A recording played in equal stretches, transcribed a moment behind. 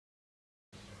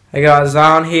Hey guys,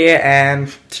 Zan here,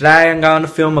 and today I'm going to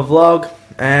film a vlog,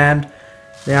 and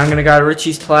now I'm going to go to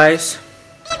Richie's place.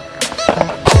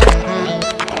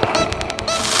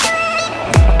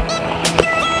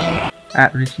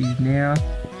 At Richie's now,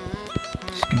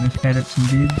 just going to edit some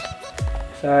vids.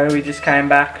 So we just came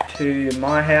back to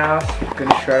my house, going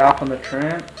to straight up on the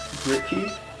tramp with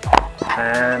Richie,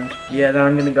 and yeah, then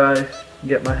I'm going to go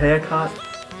get my hair cut.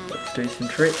 Let's do some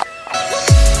tricks.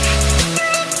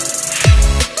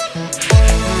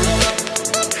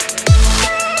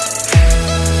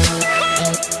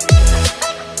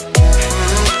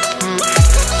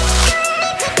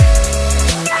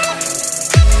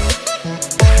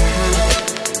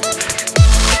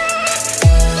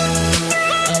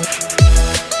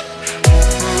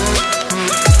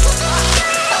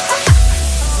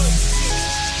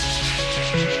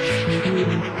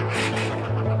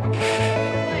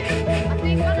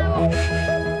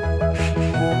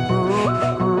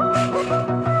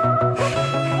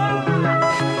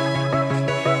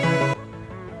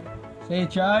 See you,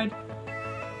 Chode.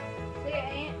 See you,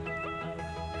 Aunt.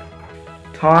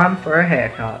 Time for a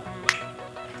haircut.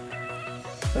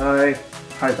 So,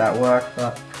 hope that worked,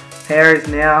 but hair is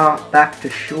now back to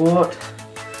short.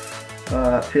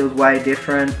 It feels way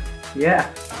different.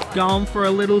 Yeah. Going for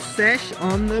a little sesh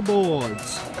on the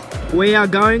boards. We are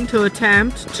going to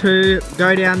attempt to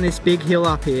go down this big hill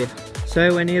up here.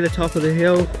 So we're near the top of the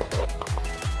hill.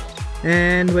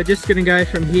 And we're just going to go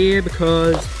from here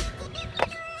because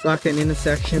it's like an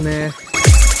intersection there.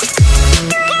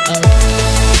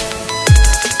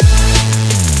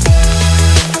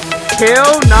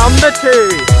 Hill number 2.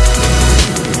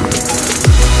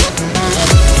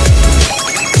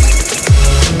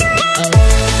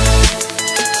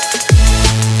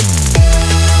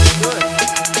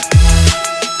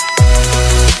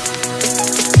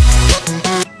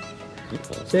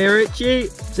 See you, Richie.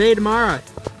 See you tomorrow.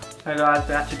 Hey guys,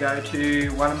 about to go to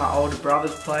one of my older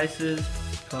brother's places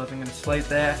because I'm going to sleep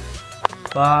there.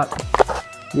 But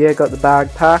yeah, got the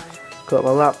bag packed, got my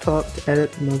laptop to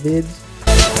edit my vids.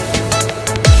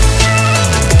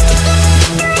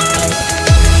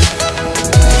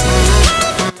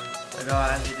 So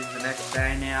guys, it is the next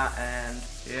day now, and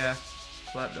yeah,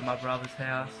 slept at my brother's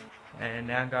house. And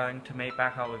now I'm going to meet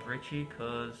back up with Richie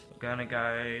because we're going to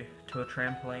go to a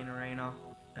trampoline arena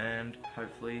and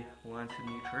hopefully learn some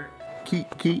new tricks.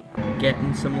 Keep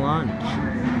getting some lunch.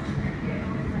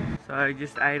 So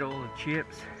just ate all the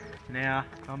chips. Now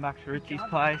I'm back to Richie's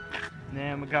place.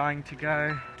 Now we're going to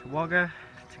go to Wagga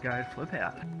to go flip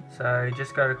out. So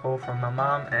just got a call from my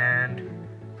mum, and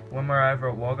when we're over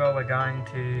at Wagga we're going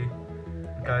to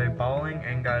go bowling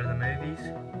and go to the movies.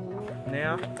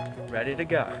 Now, ready to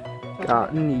go. So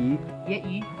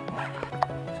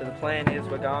the plan is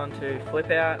we're going to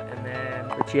flip out, and then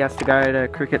Richie has to go to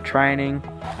cricket training,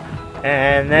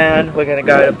 and then we're going to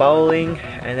go to bowling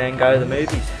and then go to the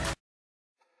movies.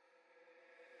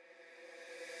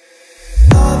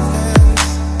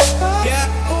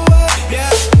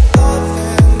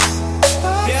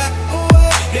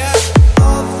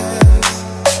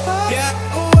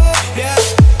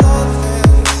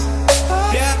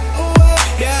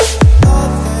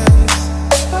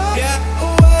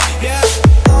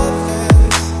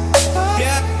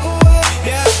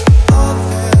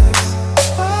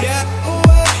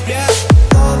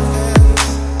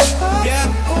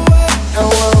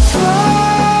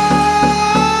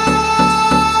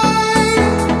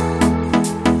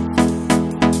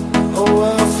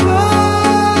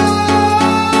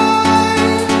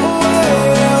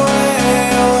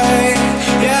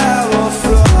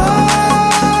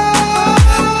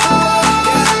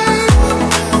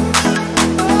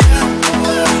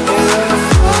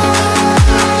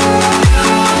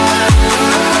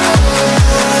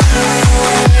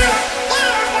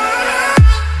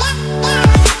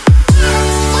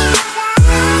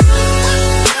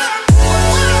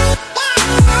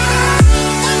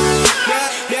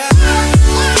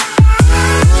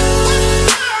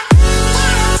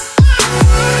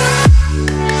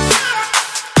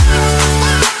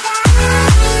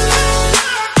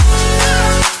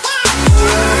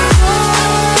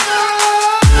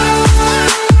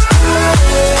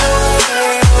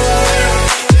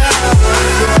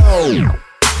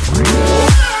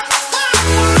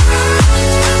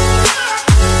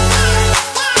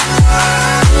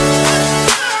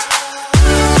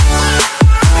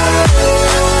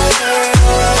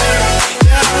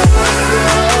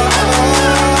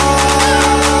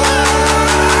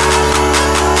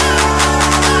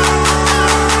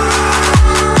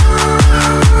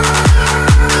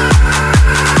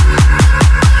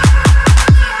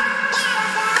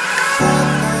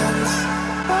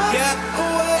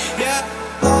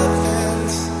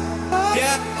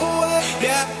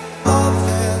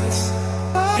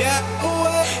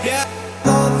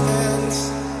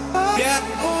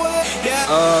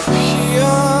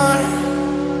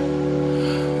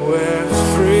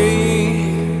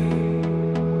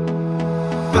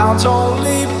 bound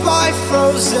only by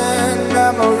frozen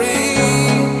memories.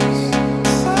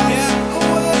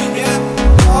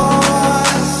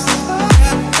 Lost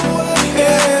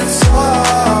inside,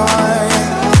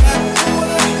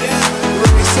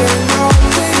 racing on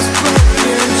these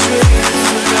broken dreams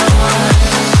tonight.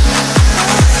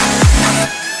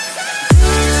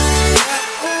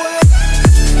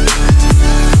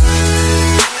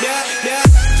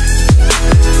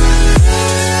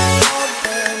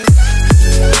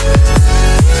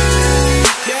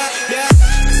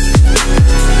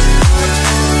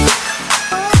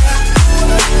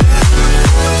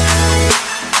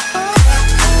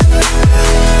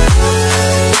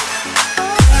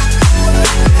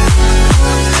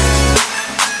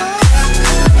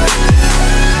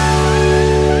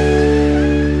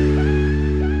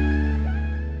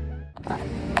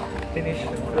 Finished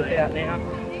the flip out now.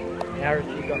 Now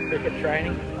Richie got cricket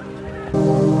training.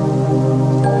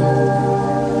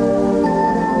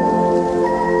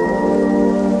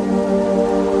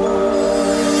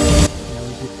 Now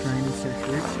we get training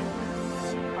session.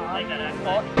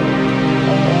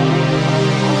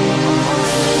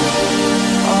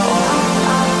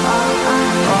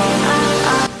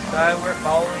 So we're at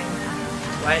bowling,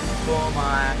 waiting for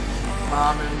my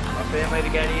mum and my family to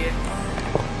get here.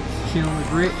 Chilling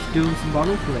with Rich, doing some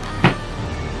bottle flip.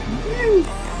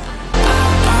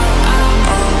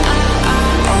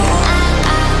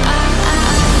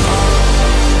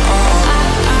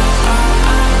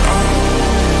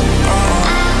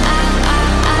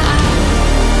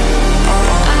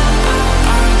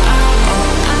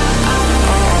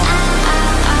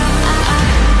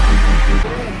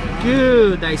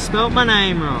 Dude, they spelled my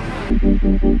name wrong.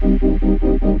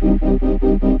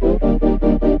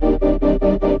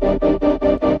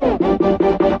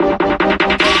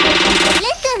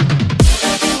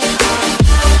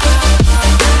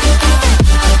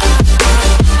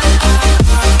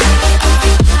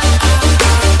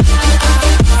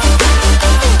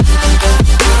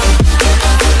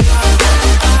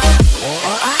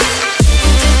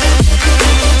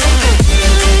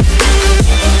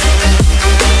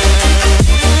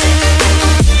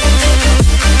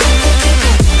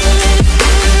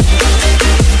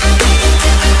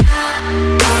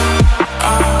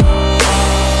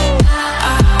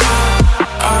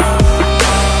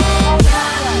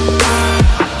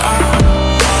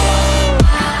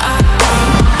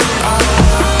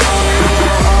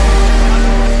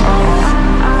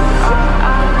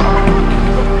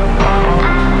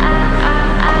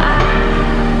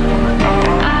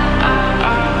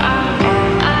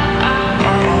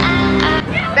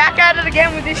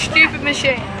 Again with this stupid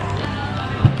machine.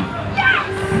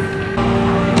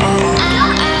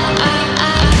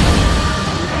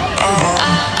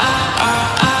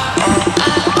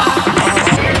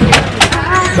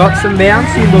 Got some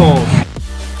bouncy balls.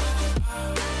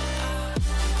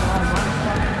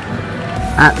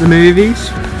 At the movies,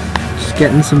 just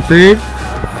getting some food.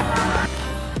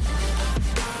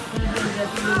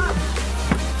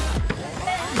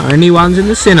 Only ones in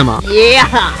the cinema.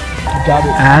 Yeah.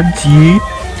 Ads, you.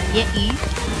 Yeah, you.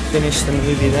 Finished the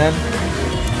movie then.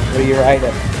 What do you rate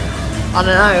it? I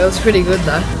don't know, it was pretty good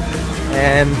though.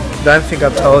 And don't think I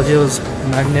told you, it was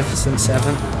Magnificent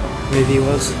 7. Movie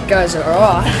was. Guys are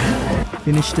alright.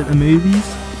 Finished at the movies.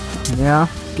 Now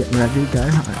getting ready to go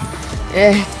home.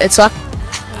 Yeah, it's like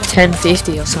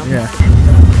 10:50 or something. Yeah.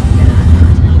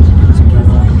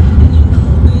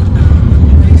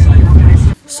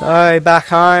 So back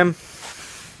home.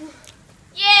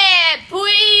 Yeah, boy.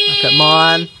 Look at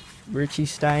mine.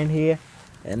 Richie's staying here,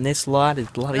 and this light is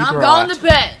bloody I'm bright. going to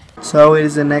bed. So it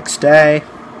is the next day.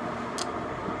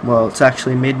 Well, it's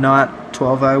actually midnight,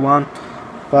 12:01.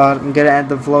 But I'm gonna end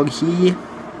the vlog here.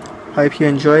 Hope you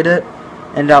enjoyed it.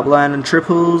 End up landing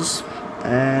triples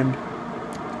and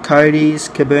Cody's,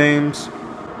 kabooms.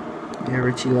 Yeah,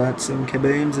 Richie learnt some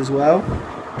kabooms as well.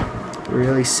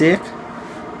 Really sick.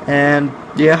 And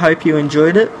yeah, hope you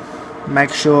enjoyed it.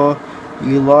 Make sure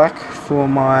you like for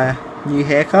my new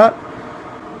haircut.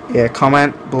 Yeah,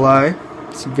 comment below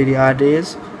some video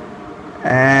ideas.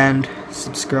 And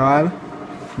subscribe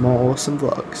for more awesome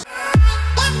vlogs.